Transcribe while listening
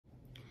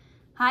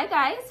Hi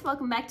guys,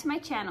 welcome back to my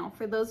channel.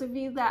 For those of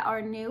you that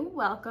are new,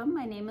 welcome.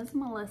 My name is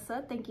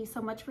Melissa. Thank you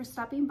so much for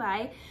stopping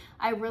by.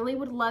 I really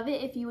would love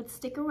it if you would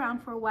stick around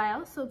for a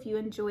while. So if you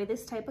enjoy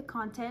this type of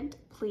content,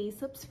 please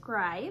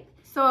subscribe.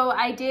 So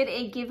I did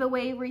a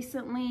giveaway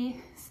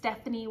recently.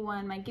 Stephanie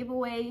won my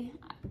giveaway.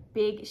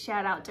 Big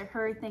shout out to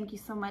her. Thank you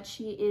so much.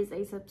 She is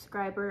a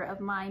subscriber of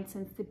mine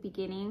since the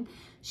beginning.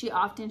 She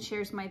often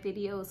shares my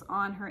videos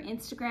on her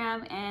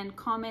Instagram and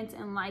comments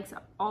and likes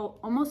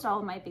almost all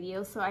of my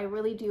videos. So I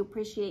really do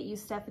appreciate you,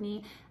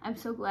 Stephanie. I'm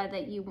so glad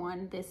that you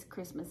won this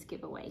Christmas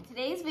giveaway.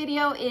 Today's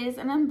video is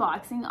an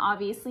unboxing.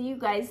 Obviously, you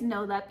guys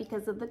know that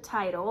because of the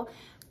title.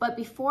 But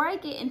before I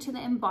get into the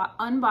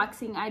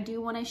unboxing, I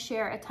do want to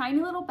share a tiny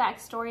little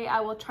backstory.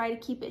 I will try to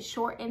keep it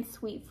short and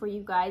sweet for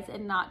you guys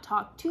and not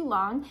talk too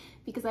long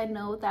because I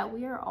know that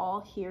we are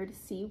all here to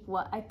see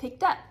what I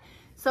picked up.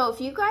 So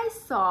if you guys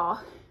saw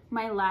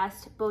my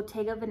last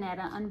Bottega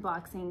Veneta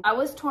unboxing, I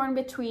was torn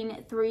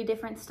between three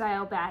different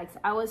style bags.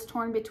 I was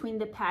torn between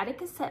the padded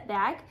cassette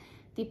bag,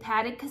 the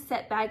padded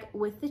cassette bag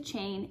with the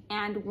chain,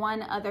 and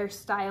one other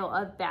style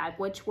of bag,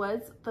 which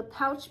was the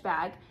pouch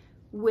bag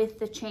with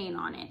the chain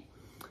on it.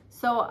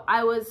 So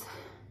I was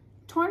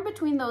torn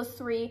between those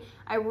three.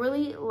 I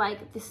really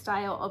like the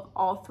style of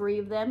all three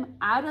of them.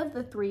 Out of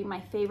the three,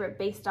 my favorite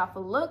based off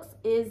of looks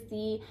is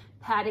the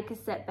padded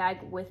cassette bag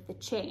with the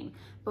chain.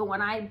 But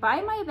when I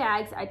buy my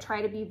bags, I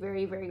try to be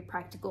very, very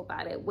practical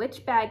about it.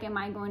 Which bag am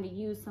I going to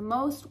use the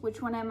most?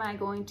 Which one am I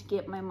going to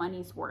get my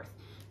money's worth?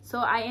 So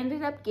I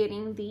ended up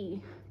getting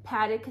the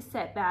padded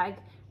cassette bag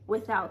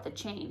without the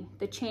chain.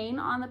 The chain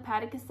on the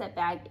padded cassette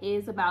bag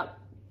is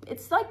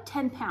it's like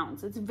 10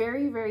 pounds. It's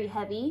very, very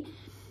heavy.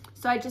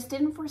 So I just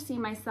didn't foresee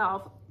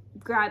myself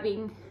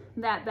grabbing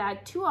that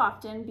bag too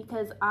often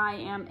because I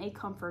am a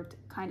comfort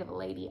kind of a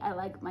lady. I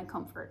like my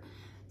comfort.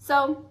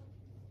 So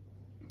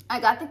I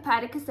got the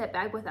padded cassette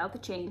bag without the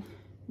chain.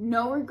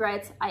 No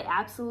regrets. I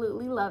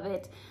absolutely love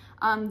it.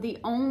 The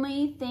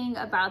only thing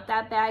about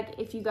that bag,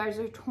 if you guys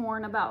are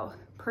torn about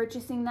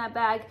purchasing that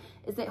bag,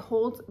 is it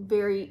holds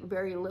very,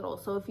 very little.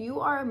 So if you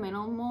are a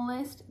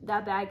minimalist,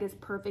 that bag is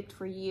perfect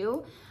for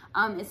you.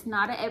 It's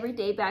not an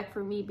everyday bag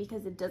for me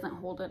because it doesn't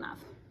hold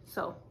enough.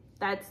 So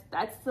that's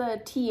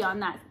the tea on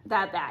that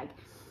bag.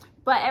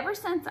 But ever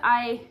since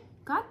I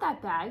got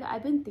that bag,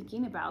 I've been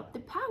thinking about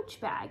the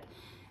pouch bag.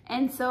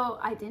 And so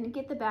I didn't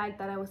get the bag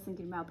that I was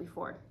thinking about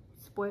before.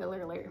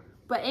 Spoiler alert.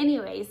 But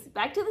anyways,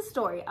 back to the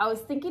story. I was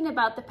thinking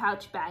about the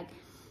pouch bag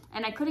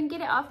and I couldn't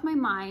get it off my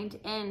mind.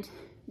 And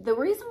the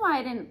reason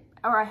why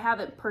I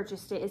haven't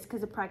purchased it is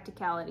because of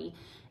practicality.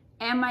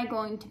 Am I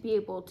going to be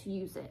able to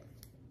use it?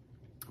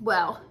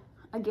 Well,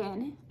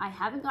 again, I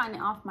haven't gotten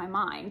it off my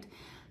mind.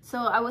 So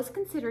I was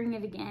considering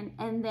it again.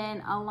 And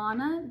then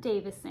Allana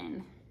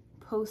Davison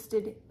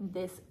posted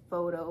this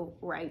photo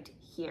right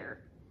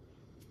here.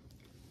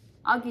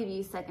 I'll give you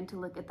a second to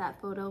look at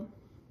that photo.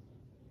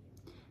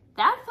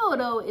 That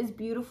photo is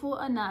beautiful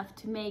enough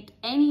to make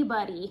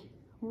anybody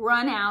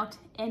run out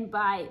and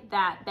buy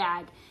that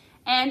bag.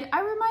 And I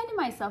reminded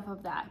myself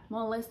of that.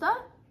 Melissa,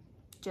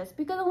 just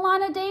because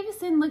Allana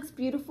Davison looks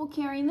beautiful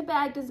carrying the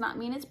bag does not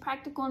mean it's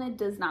practical, and it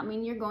does not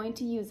mean you're going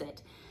to use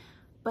it.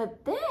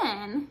 But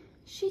then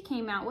she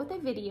came out with a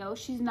video.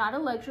 She's not a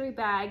luxury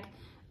bag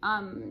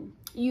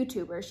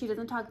YouTuber. She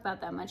doesn't talk about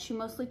that much. She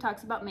mostly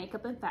talks about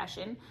makeup and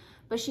fashion.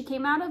 But she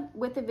came out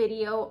with a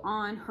video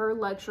on her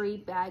luxury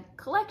bag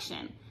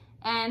collection.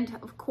 And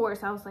of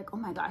course, I was like, oh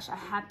my gosh, I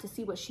have to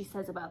see what she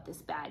says about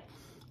this bag.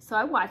 So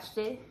I watched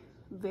it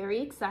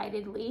very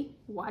excitedly,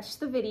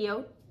 watched the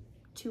video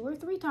 2 or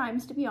 3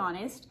 times to be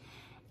honest.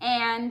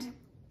 And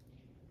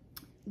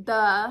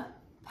the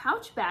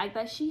pouch bag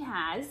that she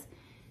has,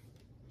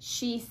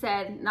 she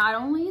said not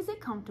only is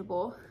it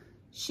comfortable,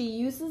 she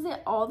uses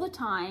it all the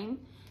time,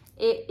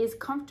 it is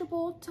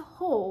comfortable to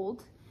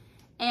hold,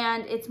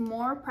 and it's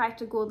more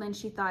practical than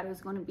she thought it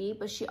was going to be.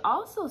 But she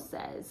also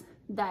says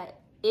that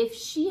if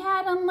she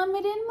had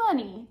unlimited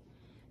money,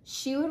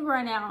 she would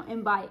run out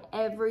and buy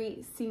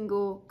every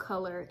single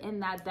color in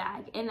that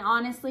bag. And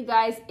honestly,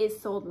 guys,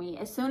 it sold me.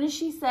 As soon as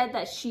she said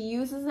that she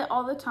uses it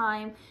all the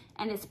time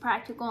and it's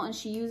practical and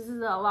she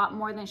uses it a lot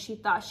more than she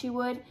thought she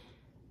would,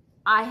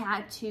 I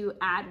had to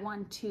add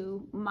one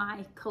to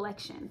my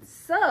collection.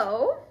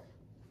 So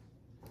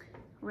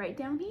right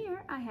down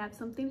here, I have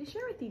something to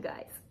share with you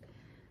guys.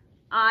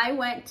 I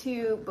went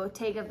to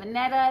Bottega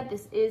Veneta.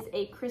 This is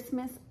a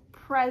Christmas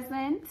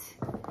present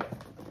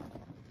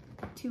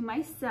to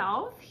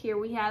myself. Here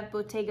we have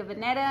Bottega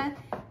Veneta,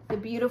 the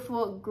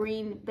beautiful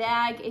green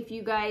bag. If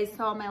you guys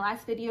saw my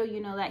last video,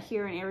 you know that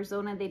here in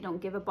Arizona, they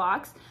don't give a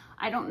box.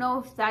 I don't know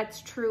if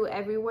that's true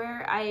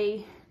everywhere.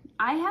 I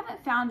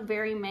haven't found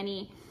very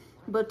many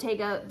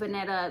Bottega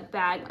Veneta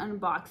bag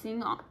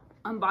unboxing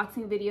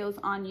videos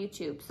on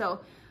YouTube.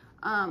 So,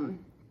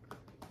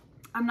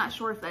 I'm not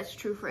sure if that's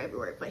true for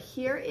everywhere, but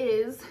here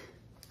is,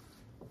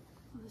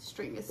 the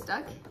string is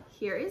stuck.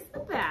 Here is the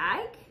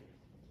bag.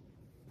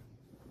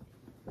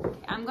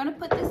 Okay, I'm gonna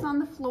put this on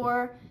the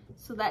floor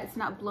so that it's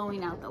not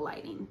blowing out the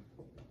lighting.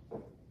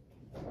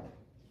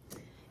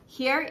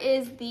 Here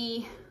is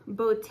the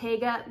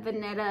Bottega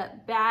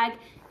Veneta bag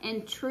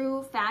in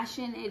true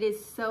fashion. It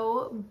is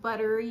so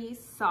buttery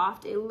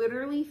soft. It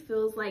literally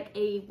feels like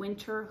a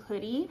winter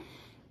hoodie.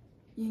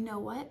 You know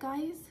what,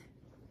 guys?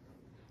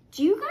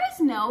 Do you guys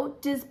know,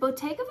 does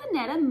Bottega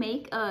Veneta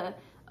make a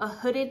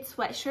hooded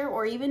sweatshirt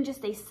or even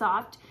just a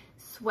soft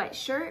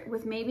sweatshirt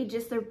with maybe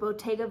just their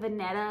Bottega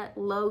Veneta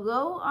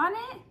logo on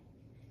it?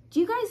 Do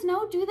you guys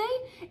know, do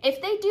they?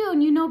 If they do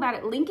and you know about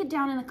it, link it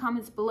down in the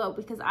comments below,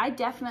 because I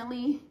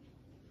definitely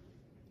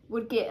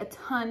would get a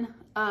ton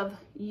of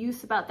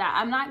use about that.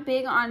 I'm not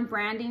big on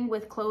branding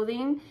with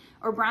clothing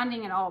or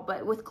branding at all,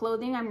 but with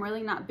clothing, I'm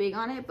really not big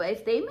on it. But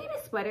if they made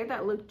a sweater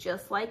that looked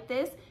just like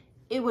this,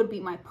 it would be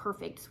my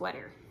perfect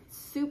sweater.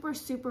 Super,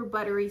 super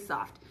buttery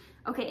soft.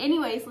 Okay,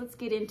 anyways, let's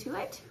get into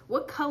it.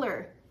 What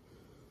color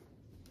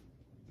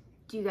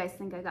do you guys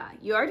think I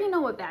got? You already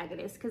know what bag it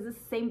is because it's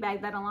the same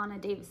bag that Allana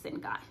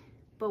Davison got.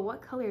 But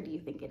what color do you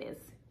think it is?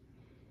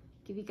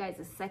 Give you guys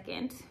a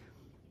second.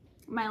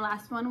 My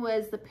last one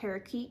was the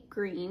parakeet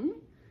green.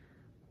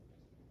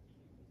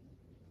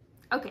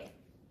 Okay,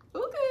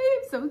 I'm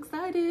so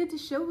excited to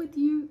share with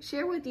you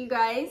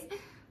guys.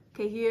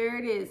 Okay, here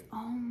it is.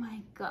 Oh my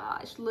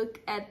gosh, look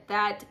at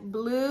that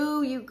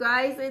blue, you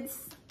guys,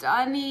 it's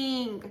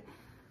stunning.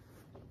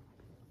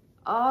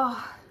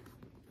 Oh,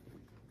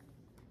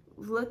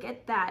 look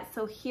at that.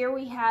 So here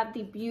we have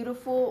the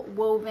beautiful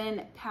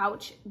woven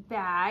pouch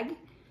bag.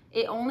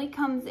 It only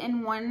comes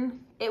in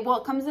it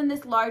comes in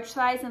this large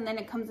size, and then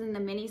it comes in the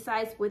mini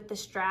size with the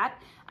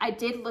strap. I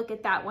did look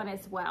at that one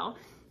as well.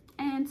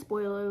 And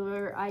spoiler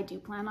alert, I do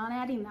plan on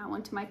adding that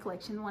one to my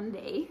collection one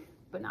day,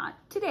 but not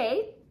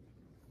today.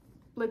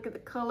 Look at the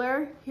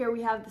color. Here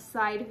we have the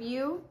side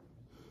view,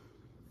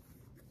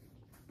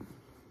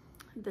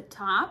 the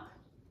top,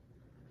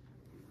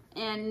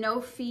 and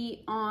no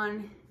feet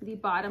on the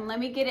bottom. Let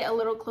me get it a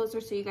little closer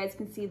so you guys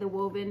can see the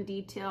woven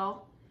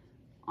detail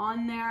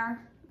on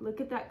there. Look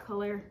at that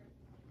color.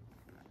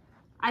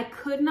 I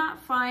could not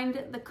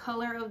find the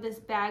color of this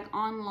bag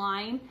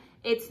online.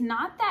 It's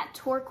not that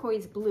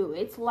turquoise blue,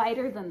 it's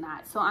lighter than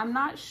that. So I'm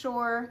not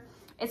sure.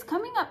 It's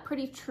coming up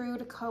pretty true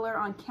to color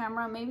on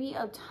camera, maybe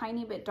a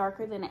tiny bit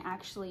darker than it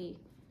actually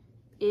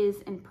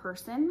is in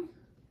person.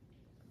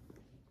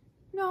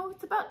 No,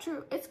 it's about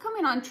true. It's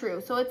coming on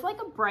true. So it's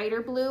like a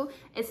brighter blue.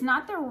 It's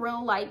not the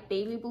real light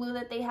baby blue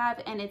that they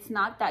have, and it's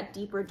not that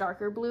deeper,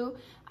 darker blue.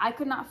 I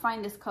could not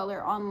find this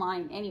color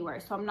online anywhere,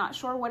 so I'm not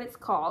sure what it's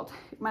called.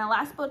 My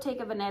last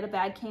Bottega Veneta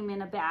bag came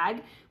in a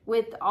bag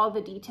with all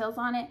the details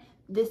on it.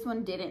 This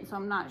one didn't, so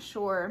I'm not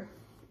sure.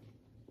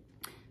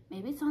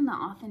 Maybe it's on the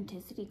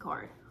authenticity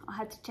card. I'll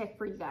have to check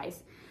for you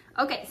guys.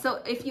 Okay,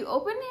 so if you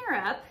open her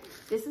up,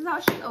 this is how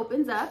she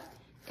opens up.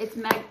 It's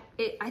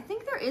I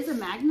think there is a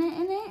magnet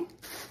in it,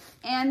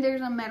 and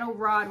there's a metal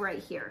rod right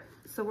here.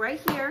 So right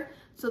here,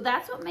 so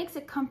that's what makes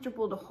it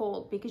comfortable to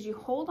hold, because you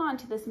hold on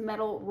to this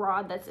metal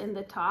rod that's in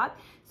the top.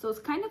 So it's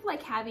kind of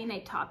like having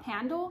a top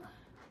handle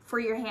for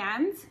your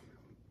hands,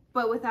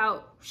 but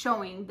without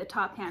showing the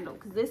top handle,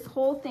 because this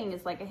whole thing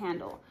is like a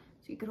handle.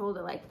 So you could hold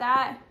it like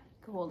that,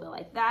 you could hold it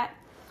like that.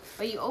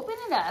 But you open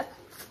it up,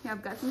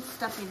 I've got some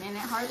stuffing in it,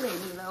 hardly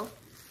any though.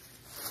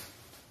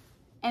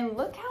 And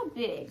look how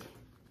big.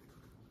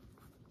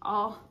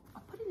 I'll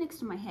put it next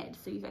to my head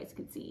so you guys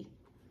can see.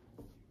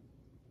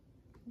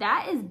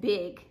 That is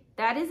big.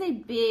 That is a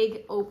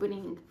big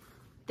opening.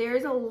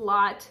 There's a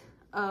lot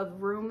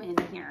of room in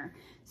here.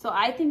 So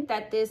I think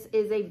that this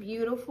is a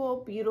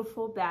beautiful,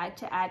 beautiful bag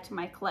to add to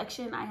my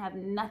collection. I have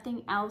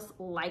nothing else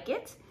like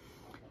it.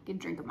 I can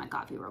drink up my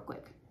coffee real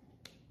quick.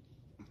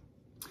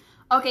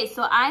 Okay,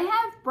 so I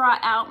have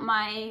brought out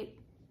my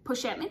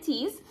Pochette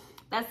Métis.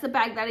 That's the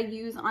bag that I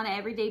use on an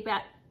everyday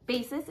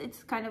basis.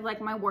 It's kind of like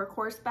my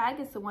workhorse bag.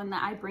 It's the one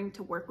that I bring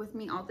to work with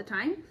me all the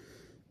time.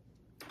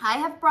 I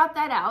have brought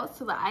that out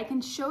so that I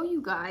can show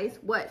you guys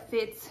what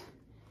fits,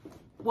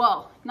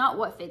 well, not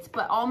what fits,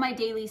 but all my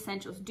daily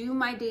essentials. Do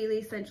my daily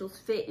essentials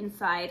fit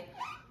inside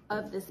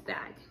of this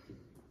bag?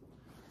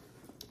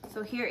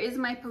 So here is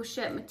my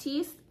Pochette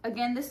Métis.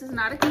 Again, this is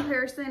not a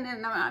comparison,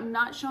 and I'm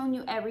not showing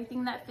you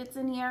everything that fits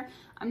in here.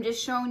 I'm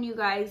just showing you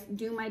guys,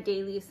 do my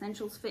daily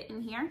essentials fit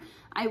in here?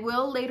 I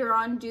will later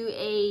on do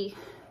a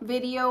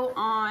video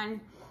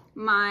on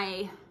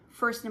my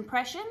first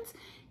impressions.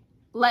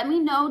 Let me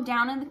know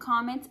down in the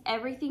comments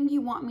everything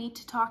you want me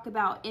to talk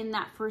about in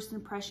that first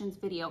impressions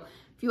video.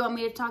 If you want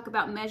me to talk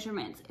about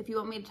measurements, if you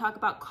want me to talk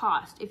about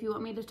cost, if you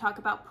want me to talk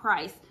about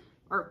price,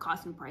 or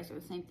cost and price are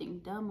the same thing,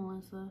 duh,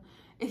 Melissa.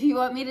 If you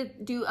want me to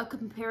do a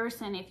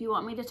comparison, if you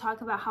want me to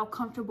talk about how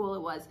comfortable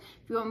it was,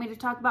 if you want me to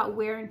talk about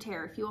wear and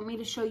tear, if you want me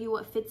to show you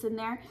what fits in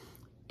there,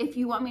 if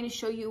you want me to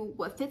show you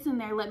what fits in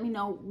there, let me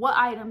know what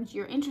items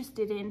you're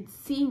interested in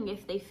seeing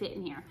if they fit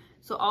in here.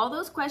 So all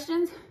those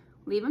questions,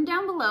 leave them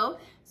down below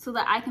so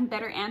that I can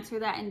better answer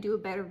that and do a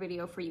better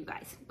video for you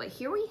guys. But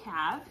here we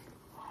have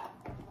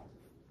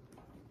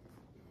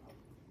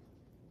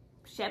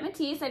Pochette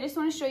Métis. I just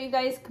want to show you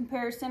guys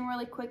comparison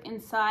really quick in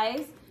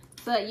size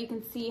so that you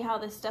can see how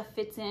this stuff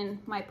fits in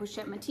my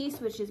Pochette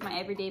Métis, which is my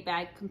everyday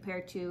bag,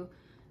 compared to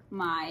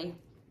my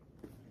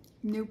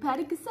New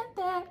padded cassette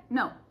bag.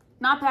 No,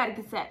 not padded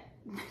cassette.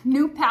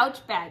 New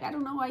pouch bag. I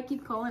don't know why I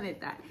keep calling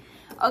it that.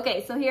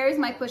 Okay, so here's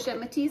my Pochette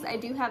Métis. I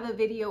do have a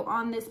video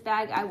on this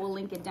bag. I will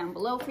link it down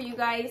below for you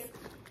guys.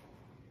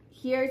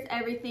 Here's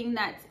everything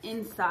that's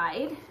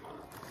inside.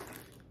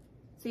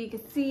 So you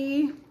can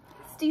see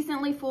it's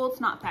decently full.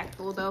 It's not packed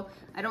full though.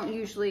 I don't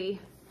usually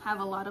have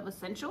a lot of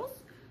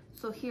essentials.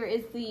 So here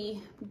is the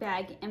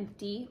bag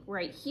empty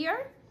right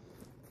here.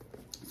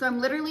 So I'm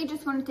literally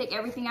just going to take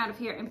everything out of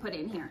here and put it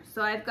in here.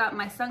 So I've got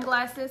my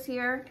sunglasses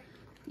here.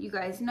 You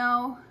guys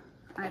know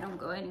I don't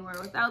go anywhere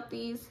without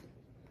these.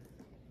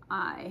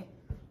 I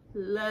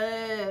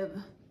love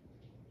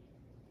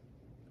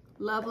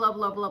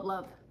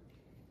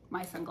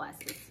my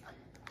sunglasses.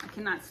 I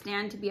cannot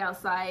stand to be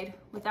outside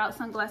without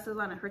sunglasses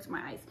on. It hurts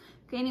my eyes.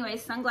 Okay,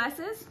 anyways,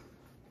 sunglasses.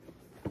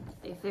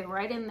 They fit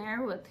right in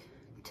there with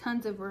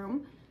tons of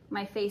room.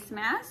 My face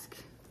mask.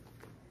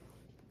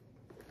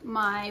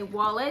 My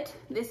wallet.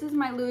 This is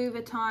my Louis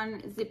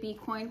Vuitton zippy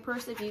coin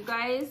purse. If you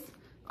guys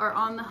are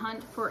on the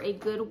hunt for a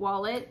good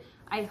wallet,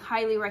 I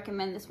highly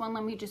recommend this one.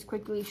 Let me just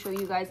quickly show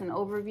you guys an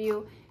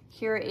overview.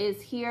 Here it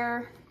is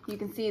here. You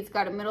can see it's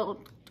got a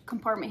middle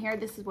compartment here.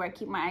 This is where I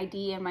keep my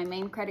ID and my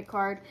main credit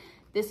card.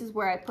 This is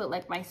where I put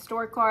like my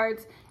store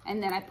cards,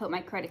 and then I put my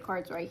credit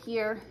cards right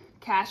here.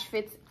 Cash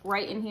fits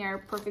right in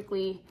here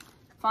perfectly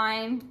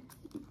fine.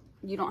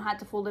 You don't have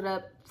to fold it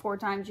up 4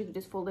 times. You can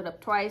just fold it up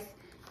twice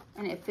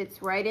and it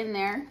fits right in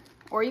there,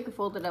 or you can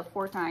fold it up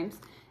 4 times.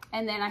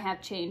 And then I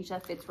have change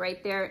that fits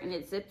right there and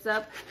it zips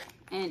up,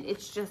 and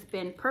it's just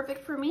been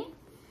perfect for me.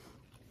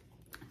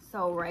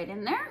 So right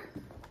in there.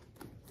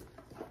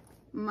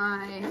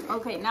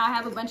 Okay, now I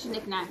have a bunch of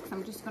knickknacks.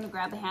 I'm just gonna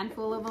grab a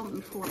handful of them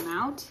and pull them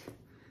out.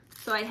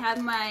 So I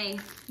have my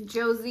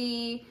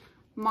Josie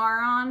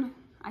Maron,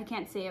 I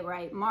can't say it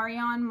right,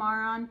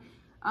 Maron,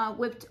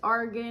 whipped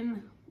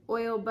argan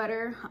oil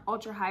butter,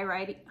 ultra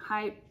hydrating.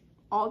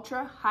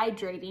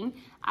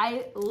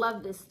 I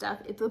love this stuff.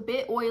 It's a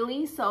bit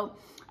oily, so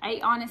I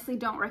honestly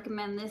don't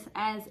recommend this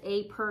as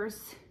a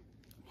purse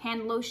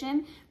hand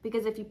lotion,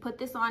 because if you put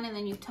this on and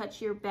then you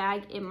touch your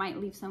bag, it might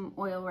leave some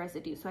oil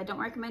residue. So I don't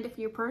recommend it for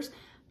your purse,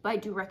 but I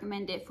do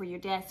recommend it for your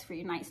desk, for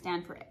your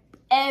nightstand, for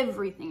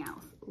everything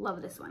else.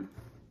 Love this one.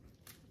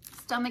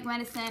 Stomach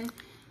medicine.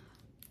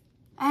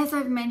 As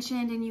I've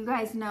mentioned, and you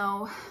guys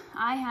know,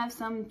 I have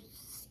some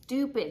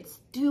stupid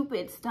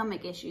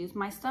stomach issues.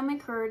 My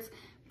stomach hurts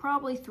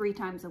probably 3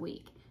 times a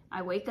week.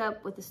 I wake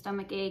up with a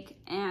stomach ache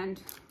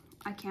and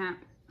I can't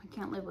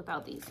live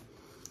without these.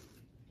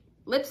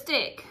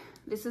 Lipstick.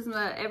 This is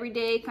my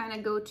everyday kind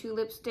of go-to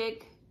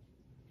lipstick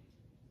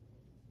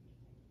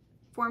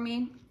for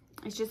me.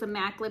 It's just a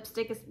MAC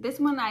lipstick.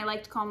 This one I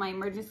like to call my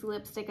emergency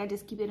lipstick. I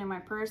just keep it in my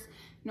purse.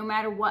 No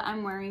matter what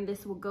I'm wearing,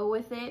 this will go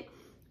with it.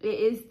 It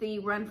is the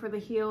Run for the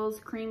Hills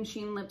Cream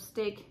Sheen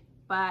Lipstick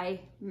by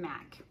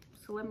MAC.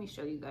 So let me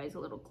show you guys a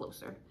little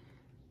closer.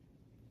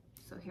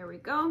 So here we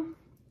go.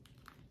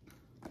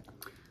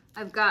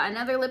 I've got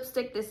another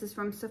lipstick. This is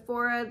from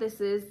Sephora. This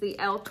is the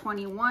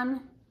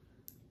L21.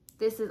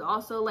 This is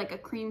also like a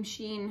cream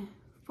sheen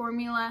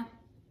formula.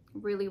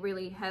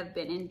 Really have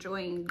been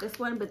enjoying this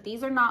one, but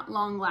these are not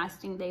long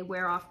lasting. They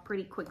wear off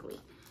pretty quickly.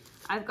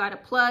 I've got a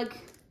plug,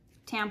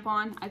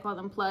 tampon, I call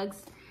them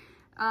plugs.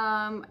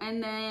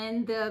 And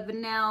then the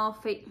Vanille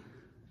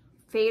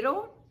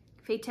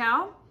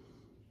Fatale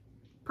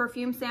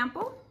perfume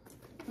sample.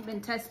 I've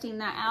been testing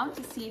that out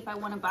to see if I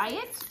want to buy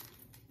it.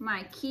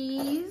 My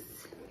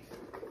keys,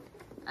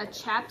 a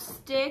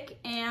chapstick,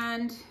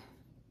 and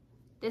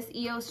this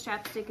EOS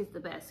chapstick is the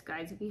best,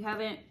 guys. If you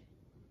haven't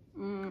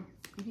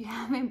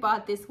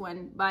bought this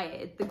one, buy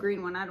it. It's the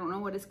green one. I don't know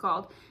what it's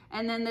called.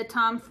 And then the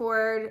Tom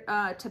Ford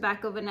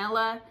Tobacco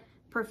Vanilla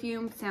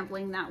perfume,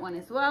 sampling that one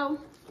as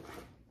well.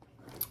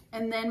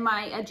 And then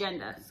my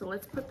agenda. So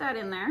let's put that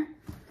in there.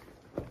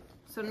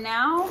 So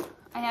now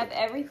I have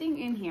everything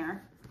in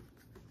here.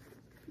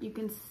 You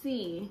can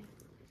see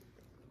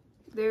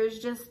there's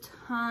just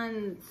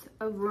tons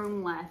of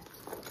room left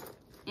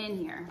in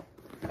here.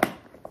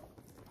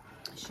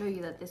 Show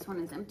you that this one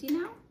is empty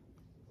now.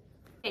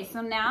 Okay,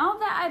 so now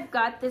that I've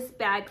got this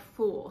bag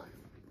full,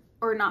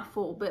 or not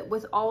full, but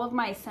with all of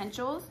my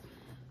essentials,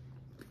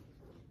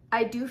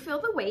 I do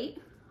feel the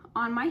weight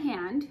on my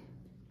hand.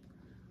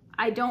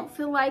 I don't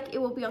feel like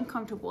it will be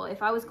uncomfortable.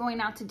 If I was going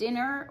out to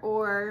dinner,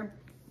 or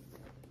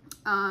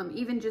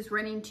even just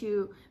running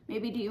to,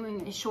 maybe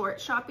doing a short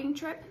shopping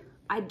trip,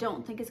 I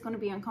don't think it's going to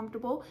be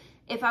uncomfortable.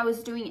 If I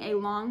was doing a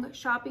long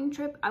shopping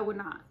trip, I would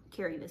not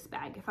carry this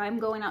bag. If I'm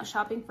going out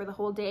shopping for the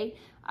whole day,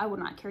 I would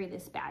not carry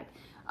this bag.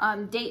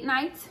 Date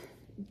nights,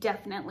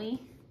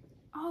 definitely.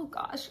 Oh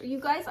gosh, you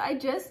guys, I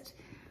just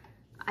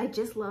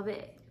love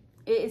it.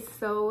 It is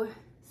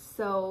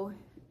so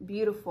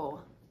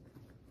beautiful.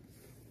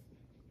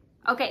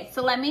 Okay,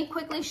 so let me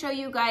quickly show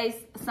you guys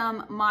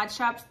some mod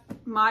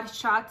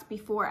shots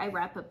before I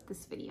wrap up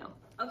this video.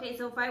 Okay,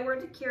 so if I were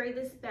to carry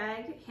this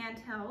bag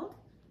handheld,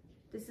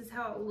 this is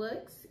how it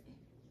looks.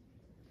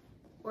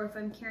 Or if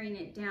I'm carrying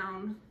it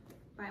down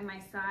by my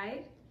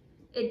side,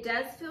 It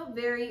does feel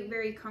very,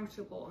 very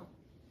comfortable.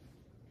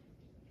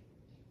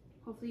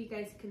 Hopefully you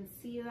guys can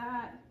see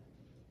that.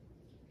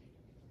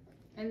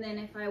 And then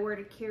if I were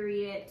to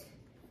carry it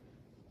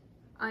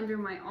under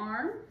my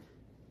arm,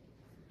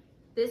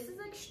 this is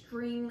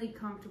extremely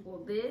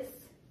comfortable. This,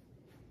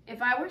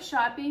 if I were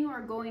shopping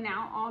or going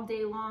out all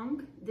day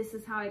long, this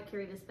is how I'd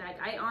carry this bag.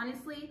 I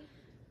honestly,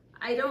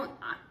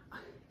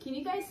 can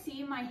you guys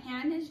see my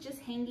hand is just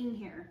hanging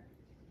here?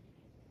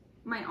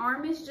 My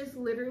arm is just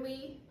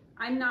literally,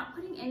 I'm not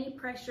putting any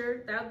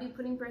pressure. That would be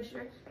putting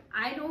pressure.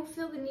 I don't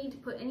feel the need to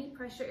put any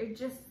pressure. It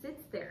just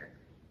sits there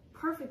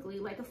perfectly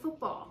like a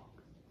football.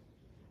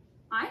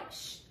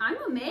 I'm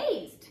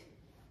amazed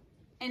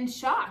and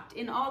shocked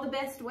in all the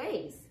best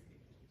ways.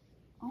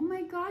 Oh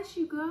my gosh,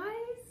 you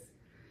guys.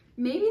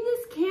 Maybe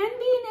this can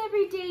be an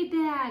everyday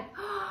bag.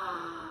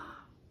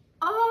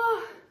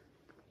 Oh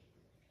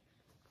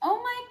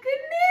my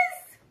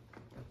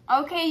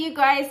goodness. Okay, you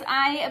guys,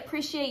 I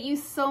appreciate you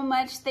so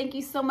much. Thank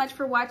you so much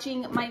for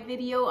watching my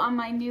video on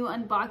my new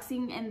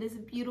unboxing and this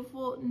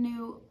beautiful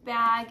new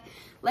bag.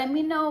 Let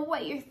me know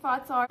what your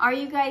thoughts are. Are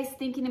you guys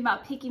thinking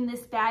about picking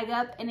this bag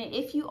up? And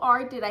if you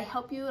are, did I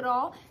help you at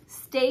all?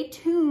 Stay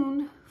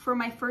tuned for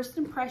my first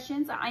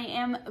impressions. I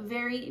am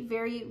very,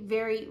 very,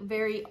 very,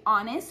 very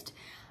honest.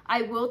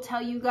 I will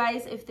tell you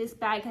guys if this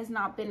bag has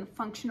not been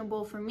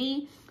functionable for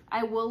me.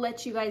 I will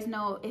let you guys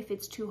know if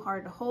it's too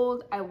hard to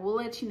hold. I will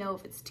let you know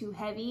if it's too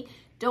heavy.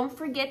 Don't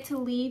forget to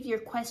leave your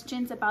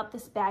questions about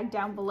this bag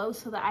down below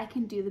so that I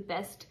can do the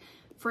best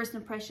first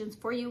impressions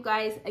for you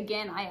guys.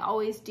 Again, I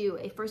always do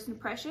a first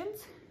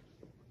impressions.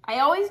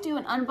 I always do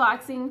an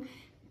unboxing,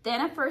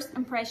 then a first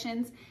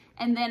impressions,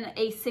 and then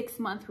a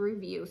 6-month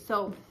review.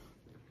 So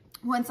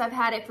once I've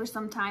had it for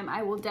some time,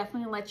 I will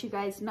definitely let you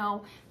guys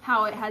know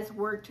how it has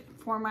worked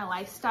for my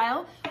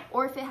lifestyle,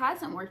 or if it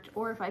hasn't worked,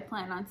 or if I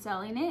plan on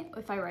selling it,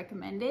 if I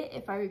recommend it,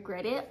 if I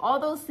regret it, all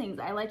those things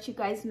I let you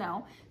guys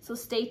know. So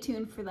stay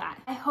tuned for that.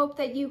 I hope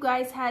that you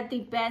guys had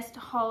the best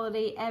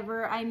holiday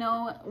ever. I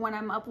know when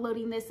I'm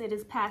uploading this, it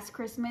is past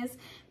Christmas,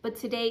 but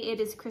today it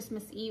is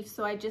Christmas Eve.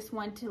 So I just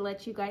want to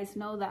let you guys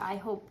know that I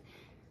hope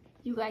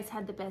you guys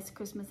had the best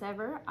Christmas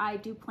ever. I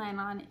do plan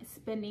on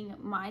spending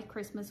my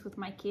Christmas with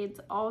my kids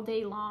all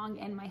day long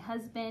and my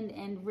husband,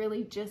 and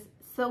really just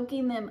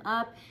soaking them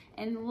up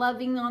and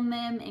loving on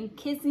them and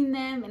kissing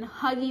them and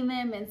hugging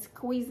them and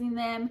squeezing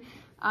them.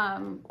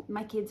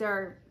 My kids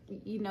are,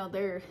 you know,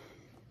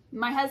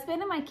 my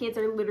husband and my kids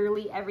are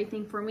literally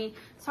everything for me.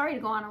 Sorry to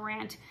go on a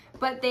rant,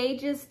 but they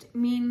just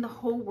mean the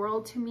whole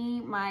world to me.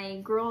 My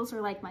girls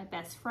are like my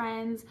best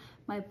friends.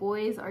 My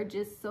boys are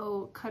just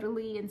so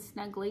cuddly and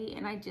snuggly,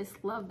 and I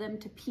just love them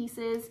to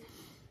pieces.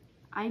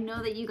 I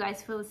know that you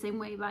guys feel the same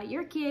way about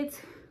your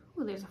kids.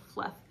 Oh, there's a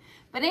fluff.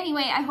 But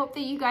anyway, I hope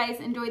that you guys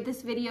enjoyed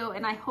this video,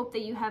 and I hope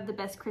that you have the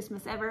best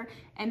Christmas ever.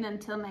 And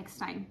until next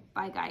time,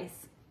 bye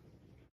guys.